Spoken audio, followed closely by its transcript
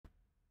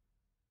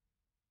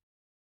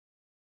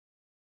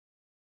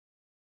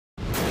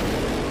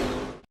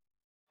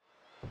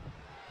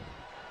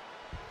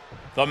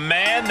The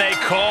man they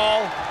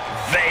call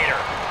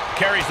Vader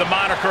carries the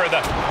moniker of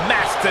the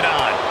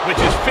Mastodon, which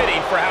is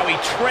fitting for how he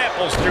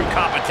tramples through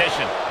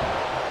competition.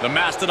 The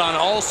Mastodon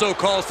also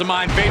calls to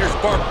mind Vader's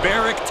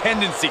barbaric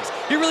tendencies.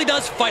 He really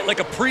does fight like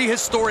a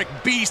prehistoric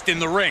beast in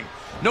the ring.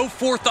 No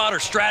forethought or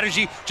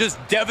strategy, just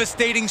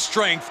devastating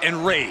strength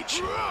and rage.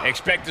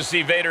 Expect to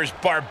see Vader's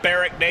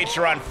barbaric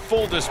nature on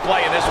full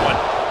display in this one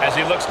as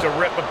he looks to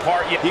rip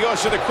apart. He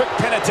goes for the quick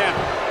pin attempt.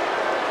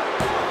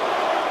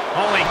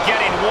 Only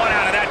getting one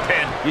out of that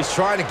pin. He's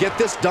trying to get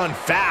this done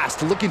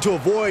fast, looking to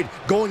avoid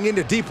going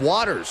into deep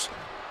waters.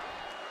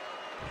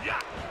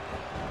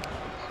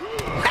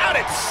 Out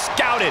it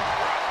scouted.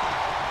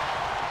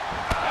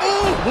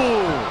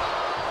 Ooh!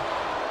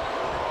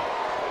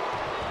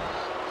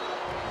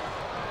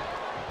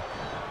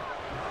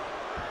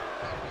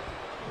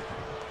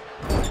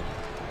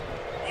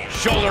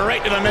 Shoulder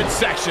right to the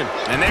midsection.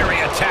 And there he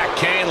attacked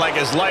Kane like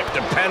his life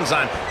depends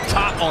on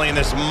toppling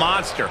this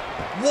monster.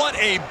 What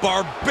a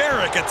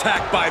barbaric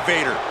attack by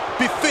Vader,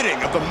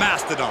 befitting of the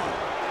Mastodon.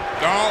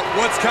 Oh,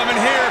 what's coming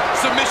here?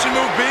 Submission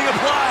move being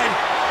applied.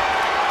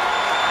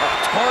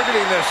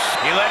 Targeting this.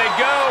 He let it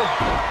go.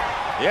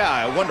 Yeah,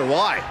 I wonder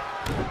why.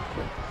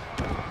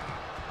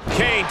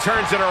 Kane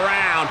turns it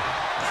around.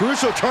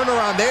 Crucial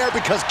turnaround there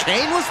because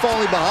Kane was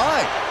falling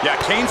behind.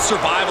 Yeah, Kane's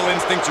survival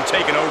instincts are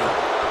taking over.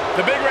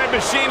 The Big Red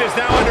Machine is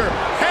now under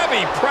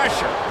heavy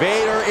pressure.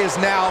 Vader is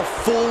now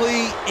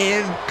fully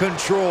in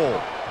control.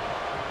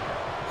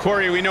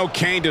 Corey, we know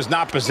Kane does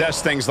not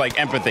possess things like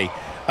empathy,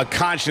 a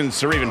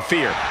conscience, or even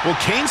fear. Will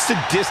Kane's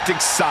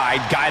sadistic side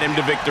guide him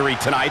to victory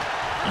tonight?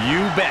 You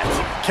bet.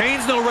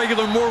 Kane's no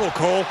regular mortal,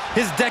 Cole.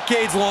 His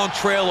decades-long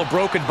trail of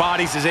broken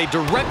bodies is a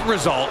direct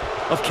result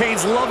of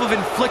Kane's love of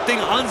inflicting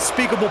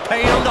unspeakable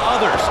pain onto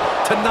others.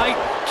 Tonight,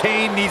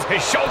 Kane needs...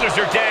 His shoulders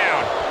are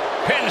down.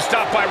 Pin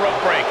stopped by rope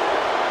break.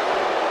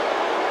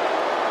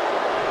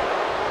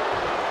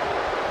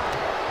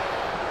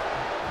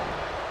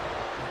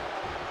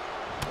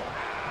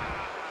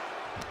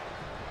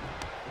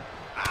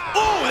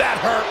 Ooh, that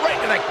hurt right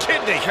to the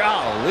kidney.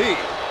 Golly.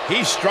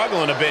 He's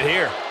struggling a bit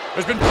here.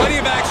 There's been plenty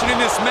of action in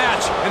this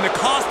match, and the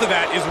cost of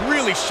that is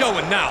really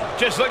showing now.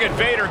 Just look at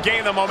Vader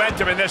gain the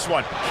momentum in this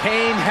one.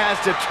 Kane has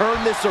to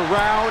turn this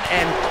around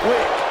and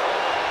quick.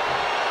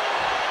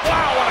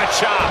 Wow, what a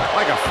chop.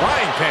 Like a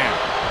frying pan.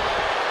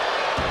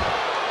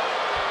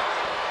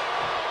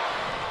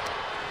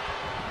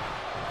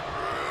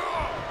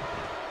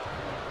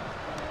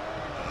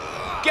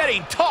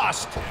 Getting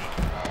tossed.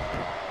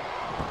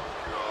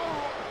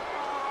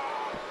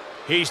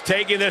 He's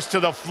taking this to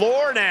the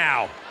floor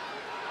now.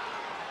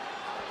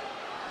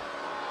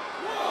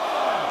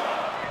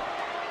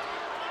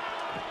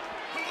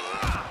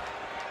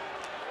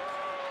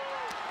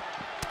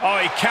 Oh,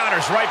 he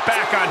counters right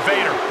back on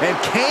Vader. And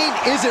Kane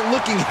isn't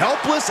looking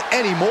helpless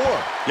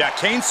anymore. Yeah,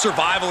 Kane's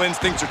survival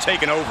instincts are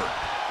taking over.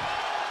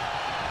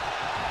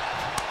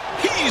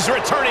 He's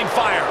returning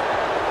fire.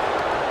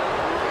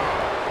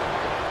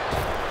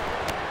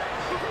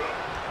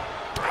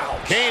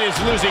 Kane is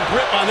losing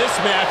grip on this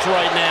match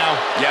right now.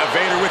 Yeah,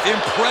 Vader with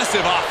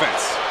impressive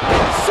offense.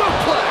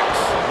 Suplex.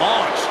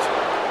 Launched.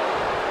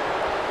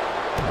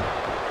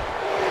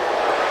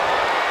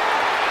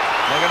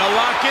 They're gonna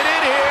lock it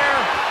in here.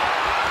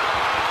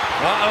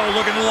 Uh-oh,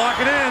 looking to lock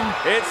it in.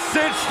 It's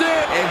cinched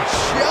in. And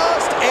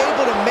just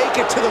able to make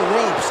it to the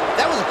ropes.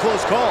 That was a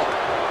close call.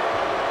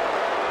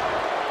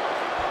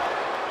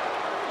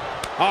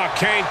 Oh,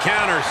 Kane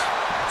counters.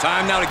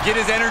 Time now to get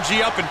his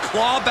energy up and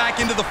claw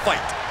back into the fight.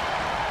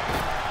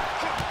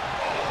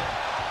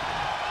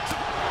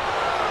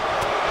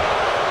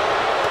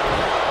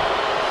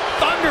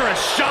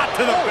 Thunderous shot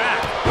to the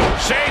back.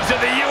 Shades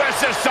of the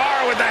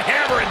USSR with the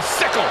hammer and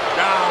sickle.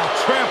 Now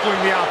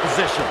trampling the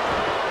opposition.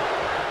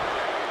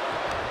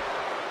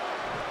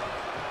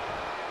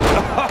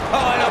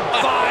 And a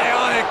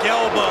bionic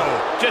elbow.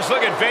 Just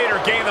look at Vader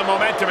gain the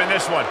momentum in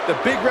this one. The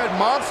Big Red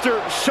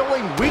Monster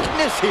showing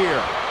weakness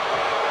here.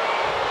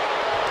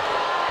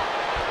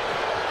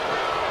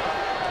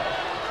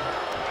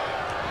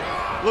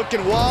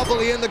 Looking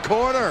wobbly in the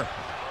corner.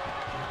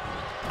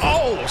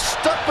 Oh,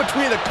 stuck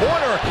between the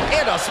corner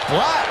and a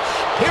splash.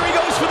 Here he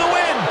goes for the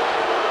win.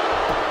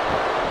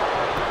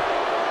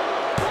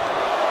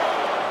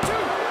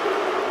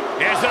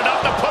 Is it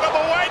enough to put him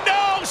away?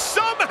 No,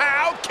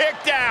 somehow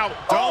kicked out.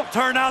 Don't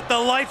turn out the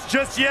lights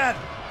just yet.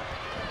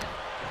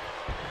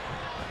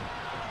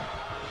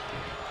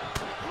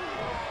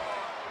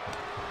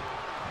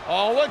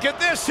 Oh, look at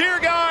this here,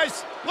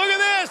 guys. Look at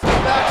this.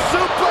 Back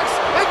suplex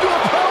into a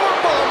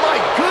powerbomb. My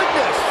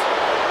goodness.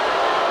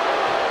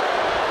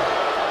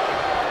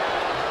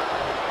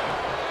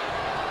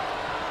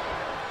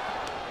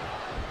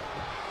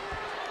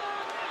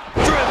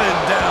 Driven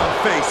down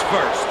face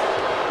first.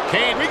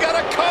 Kane, we got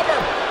a cover.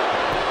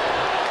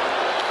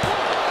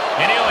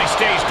 And he only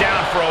stays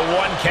down for a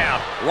 1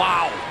 count.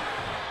 Wow.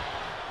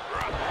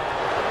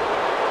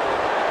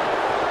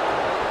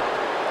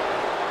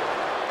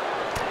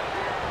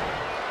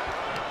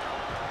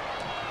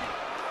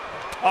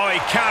 Oh,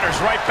 he counters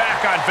right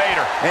back on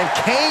Vader. And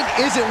Kane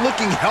isn't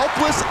looking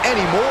helpless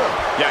anymore.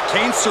 Yeah,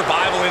 Kane's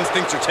survival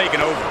instincts are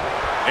taking over.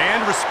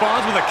 And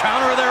responds with a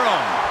counter of their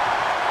own.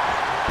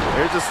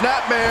 Here's a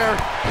snapmare.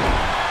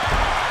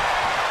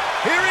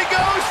 Here he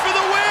goes for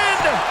the win.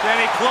 Then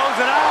he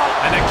closes it out.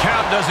 And the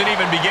count doesn't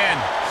even begin.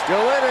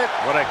 Still in it.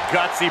 What a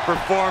gutsy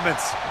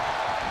performance.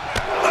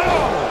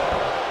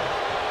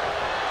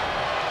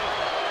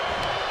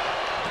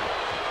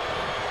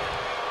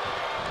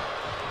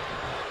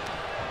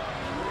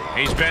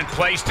 He's been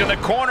placed in the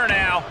corner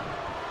now.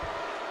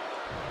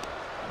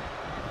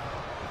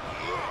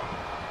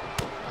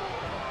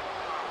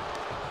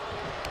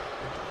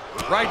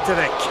 Right to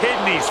the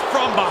kidneys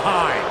from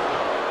behind.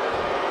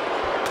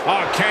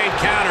 Oh, Kane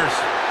counters.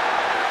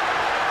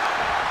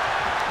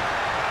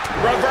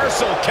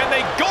 Reversal. Can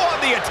they go on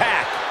the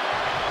attack?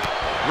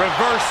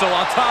 Reversal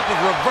on top of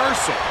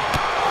reversal.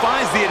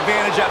 Finds the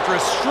advantage after a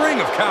string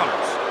of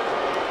counters.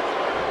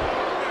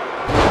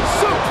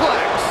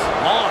 Suplex.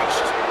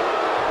 Launched.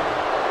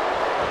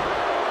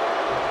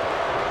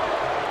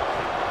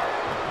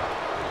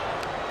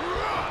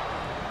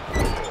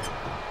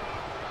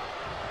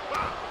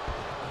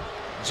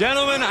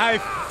 Gentlemen, I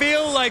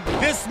feel like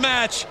this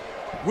match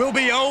will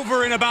be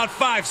over in about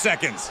 5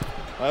 seconds.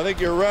 I think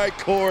you're right,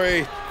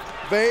 Corey.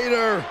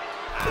 Vader,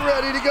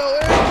 ready to go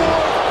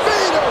airborne.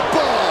 Vader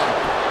bomb.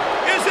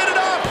 Is it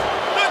enough?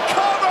 The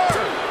cover.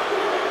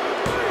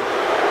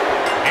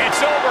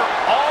 It's over.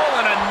 All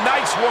in a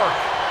night's work.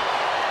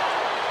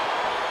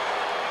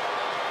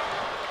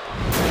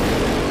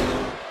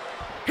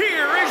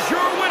 Here is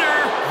your winner,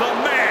 the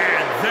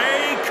man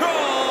they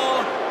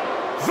call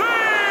Vader!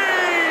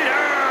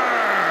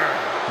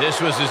 This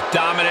was as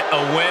dominant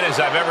a win as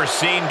I've ever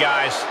seen,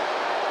 guys.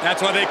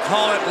 That's why they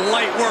call it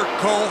light work,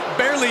 Cole.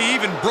 Barely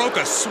even broke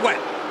a sweat.